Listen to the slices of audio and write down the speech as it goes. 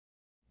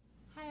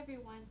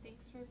everyone,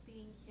 thanks for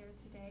being here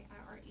today at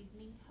our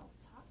evening health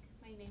talk.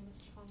 My name is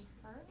Chong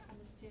He. I'm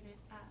a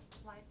student at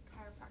Life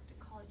Chiropractic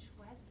College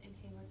West in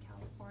Hayward,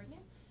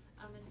 California.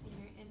 I'm a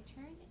senior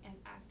intern and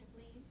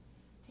actively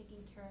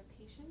taking care of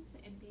patients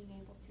and being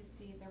able to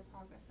see their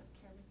progress of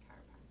care with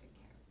chiropractic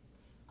care.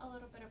 A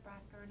little bit of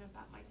background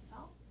about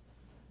myself.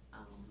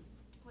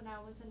 When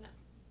I was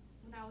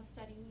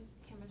studying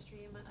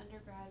chemistry in my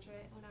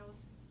undergraduate, when I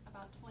was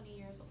about 20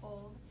 years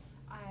old,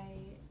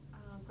 I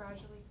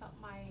gradually felt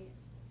my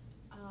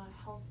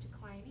health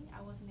declining. I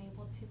wasn't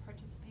able to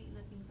participate in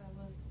the things I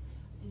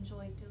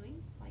enjoyed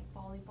doing, like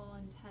volleyball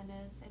and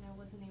tennis, and I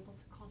wasn't able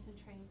to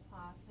concentrate in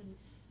class, and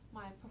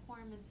my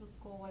performance in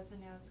school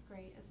wasn't as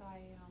great as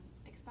I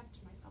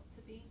expected myself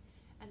to be.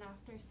 And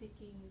after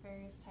seeking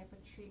various type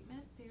of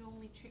treatment, the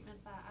only treatment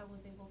that I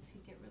was able to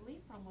get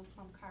relief from was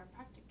from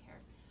chiropractic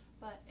care.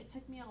 But it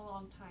took me a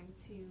long time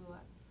to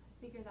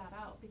figure that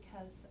out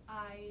because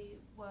I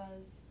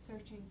was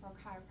searching for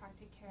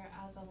chiropractic care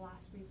as a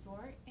last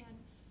resort, and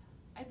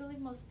I believe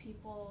most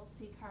people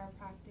see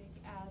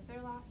chiropractic as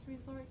their last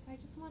resort. So I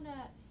just want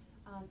to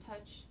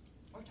touch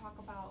or talk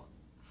about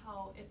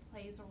how it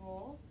plays a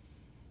role.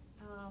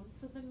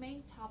 So the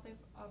main topic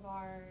of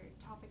our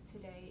topic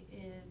today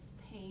is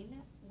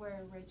pain, where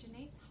it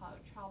originates, how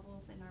it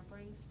travels in our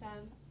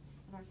brainstem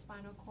and our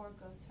spinal cord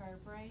goes to our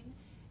brain,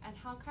 and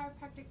how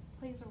chiropractic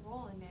plays a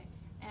role in it,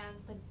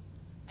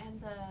 and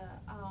the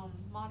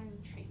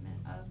modern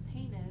treatment of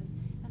pain is.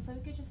 And so we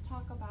could just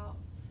talk about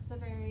the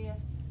various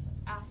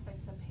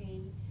aspects of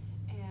pain,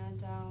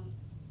 and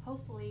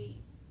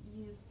hopefully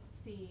you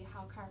see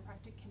how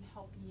chiropractic can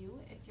help you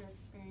if you're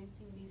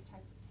experiencing these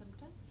types of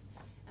symptoms.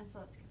 And so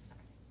let's get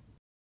started.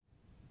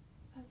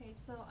 Okay,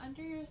 so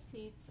under your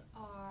seats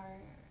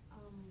are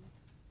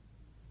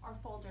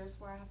folders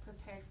where I have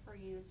prepared for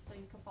you so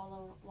you can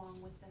follow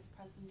along with this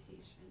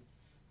presentation.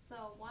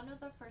 So one of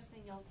the first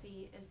thing you'll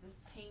see is this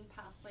pain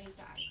pathway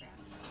diagram.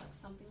 It looks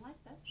something like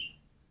this.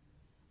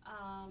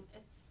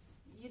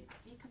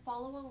 You can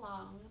follow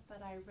along,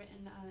 but I've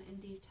written in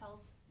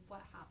details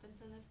what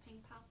happens in this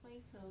pain pathway,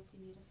 so if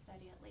you need to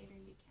study it later,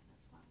 you can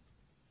as well.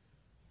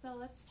 So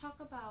let's talk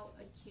about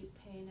acute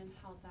pain and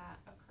how that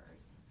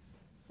occurs.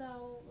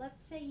 So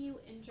let's say you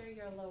injure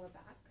your lower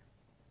back.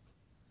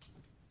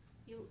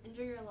 You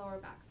injure your lower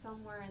back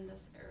somewhere in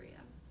this area.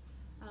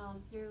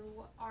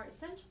 You are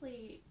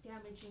essentially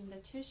damaging the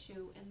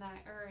tissue in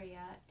that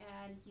area,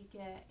 and you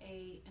get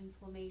a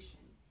inflammation.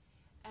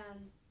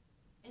 And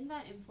in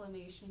that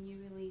inflammation, you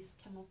release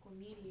chemical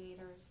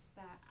mediators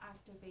that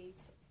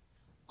activates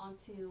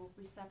onto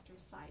receptor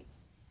sites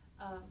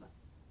of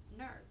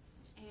nerves.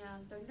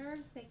 And the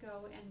nerves, they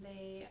go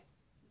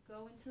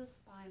into the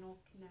spinal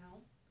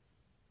canal,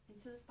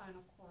 into the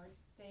spinal cord.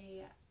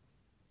 They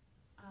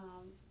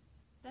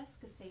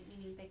descassate,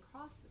 meaning they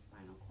cross the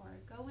spinal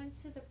cord, go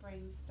into the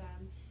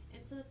brainstem,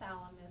 into the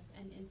thalamus,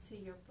 and into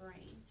your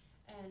brain.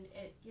 And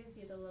it gives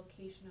you the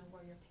location of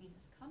where your pain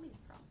is coming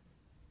from.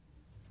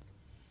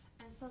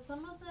 And so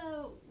some of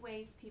the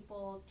ways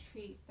people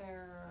treat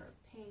their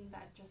pain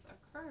that just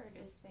occurred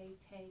is they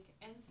take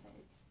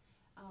NSAIDs,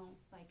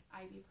 like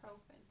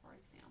ibuprofen, for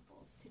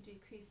example, to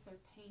decrease their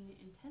pain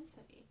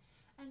intensity.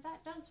 And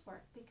that does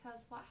work because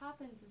what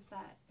happens is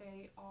that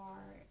they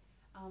are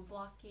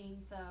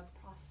blocking the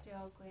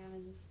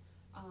prostaglandins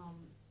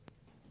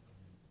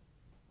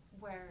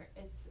where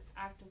it's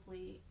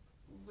actively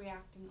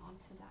reacting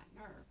onto that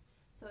nerve.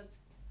 So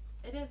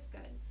it is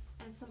good.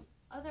 And some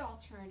other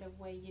alternative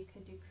way you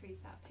could decrease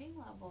that pain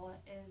level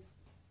is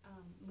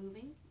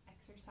moving,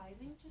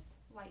 exercising just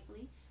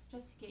lightly,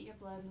 just to get your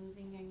blood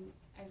moving and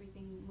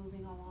everything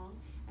moving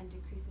along and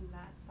decreasing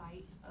that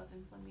site of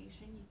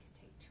inflammation. You could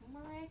take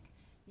turmeric,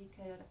 you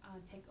could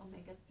take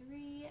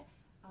omega-3,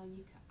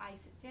 you could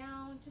ice it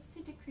down just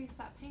to decrease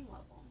that pain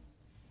level.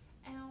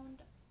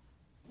 And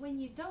when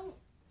you don't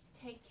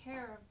take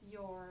care of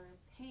your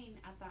pain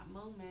at that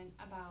moment,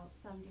 about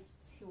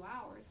 72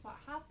 hours, what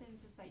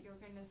happens is that you're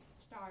going to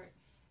start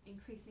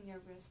increasing your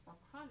risk for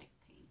chronic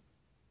pain.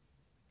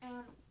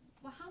 And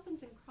what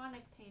happens in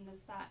chronic pain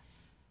is that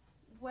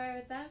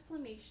where the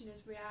inflammation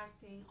is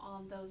reacting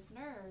on those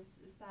nerves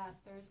is that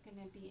there's going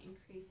to be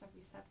increase of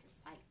receptor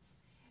sites.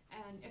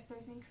 And if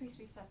there's increased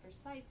receptor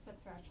sites, the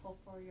threshold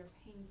for your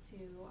pain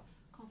to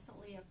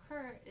constantly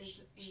occur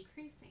is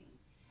increasing.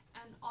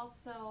 And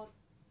also,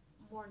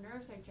 more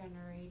nerves are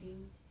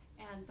generating,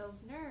 and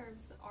those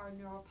nerves are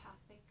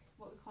neuropathic,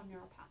 what we call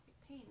neuropathic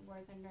pain,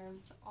 where the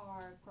nerves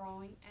are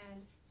growing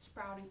and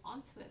sprouting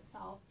onto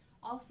itself,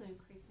 also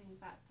increasing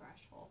that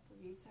threshold for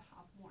you to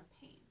have more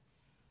pain.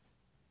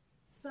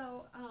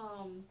 So,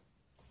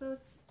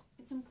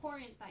 it's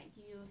important that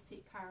you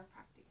seek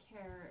chiropractic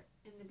care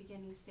in the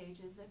beginning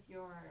stages of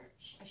your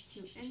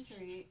acute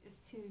injury, is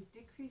to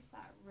decrease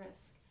that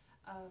risk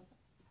of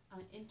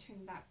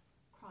entering that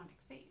chronic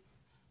phase.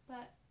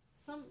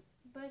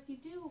 But if you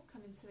do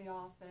come into the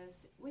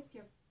office with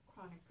your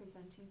chronic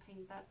presenting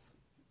pain,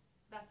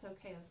 that's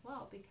okay as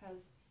well,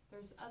 because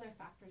there's other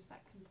factors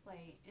that can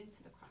play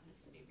into the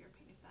chronicity of your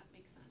pain, if that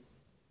makes sense.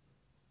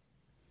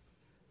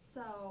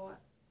 So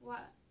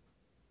what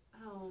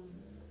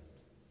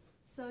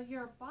so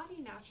your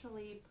body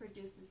naturally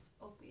produces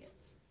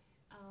opiates,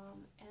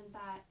 and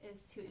that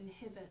is to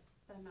inhibit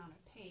the amount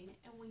of pain.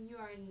 And when you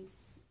are in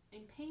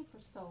pain for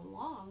so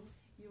long,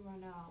 you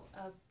run out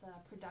of the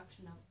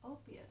production of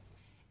opiates.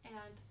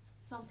 And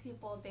some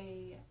people,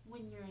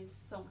 when you're in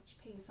so much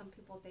pain, some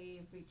people,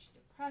 they reach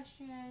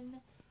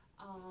depression.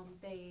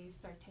 They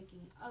start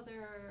taking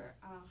other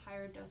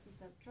higher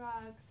doses of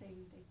drugs,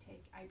 saying they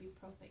take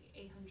ibuprofen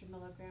 800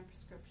 milligram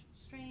prescription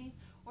strength,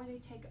 or they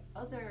take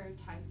other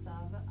types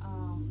of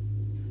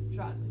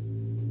drugs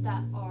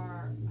that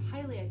are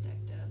highly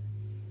addictive.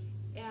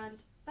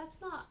 And that's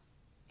not,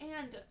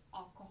 and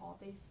alcohol,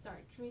 they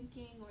start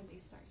drinking or they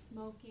start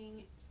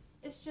smoking.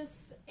 It's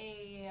just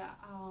a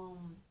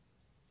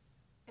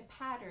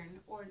pattern,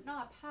 or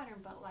not a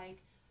pattern, but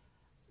like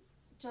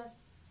just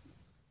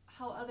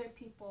how other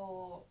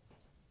people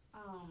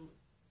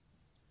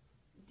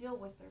deal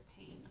with their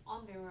pain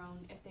on their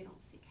own if they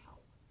don't seek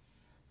help.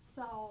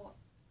 So,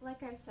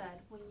 like I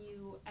said, when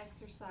you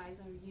exercise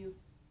or you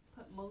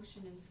put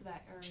motion into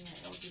that area,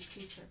 it'll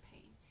decrease their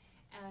pain.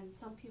 And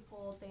some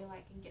people, they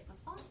like to get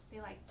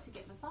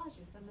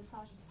massages, and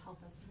massages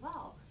help as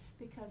well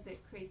because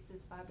it creates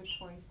this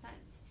vibratory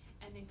sense.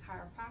 And in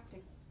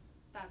chiropractic,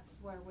 that's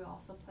where we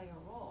also play a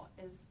role,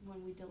 is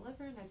when we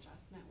deliver an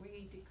adjustment,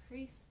 we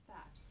decrease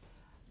that.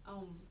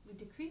 We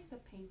decrease the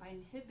pain by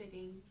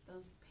inhibiting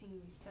those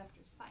pain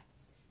receptor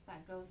sites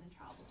that goes and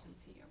travels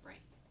into your brain.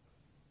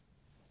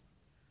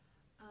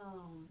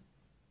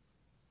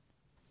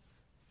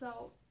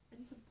 So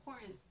it's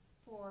important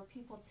for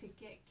people to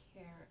get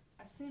care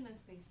as soon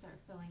as they start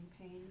feeling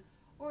pain,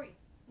 or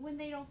when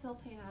they don't feel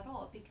pain at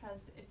all,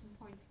 because it's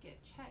important to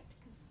get checked,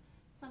 because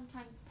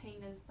sometimes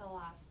pain is the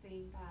last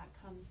thing that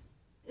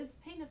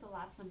pain is the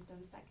last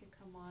symptoms that could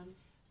come on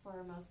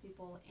for most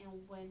people,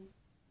 and when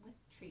with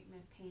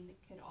treatment, pain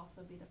could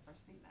also be the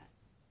first thing that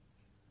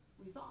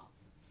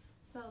resolves.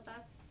 So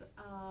that's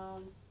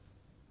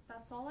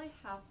all I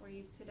have for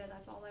you today.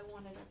 That's all I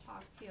wanted to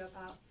talk to you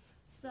about.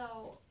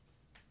 So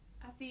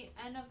at the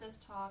end of this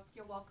talk,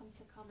 you're welcome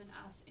to come and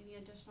ask any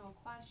additional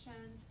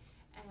questions,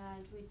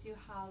 and we do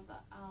have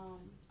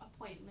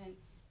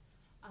appointments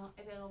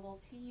available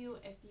to you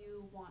if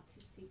you want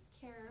to seek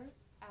care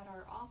at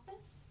our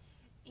office.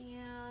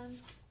 And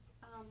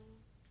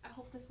I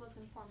hope this was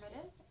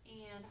informative,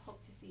 and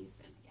hope to see you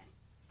soon again.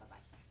 Bye-bye.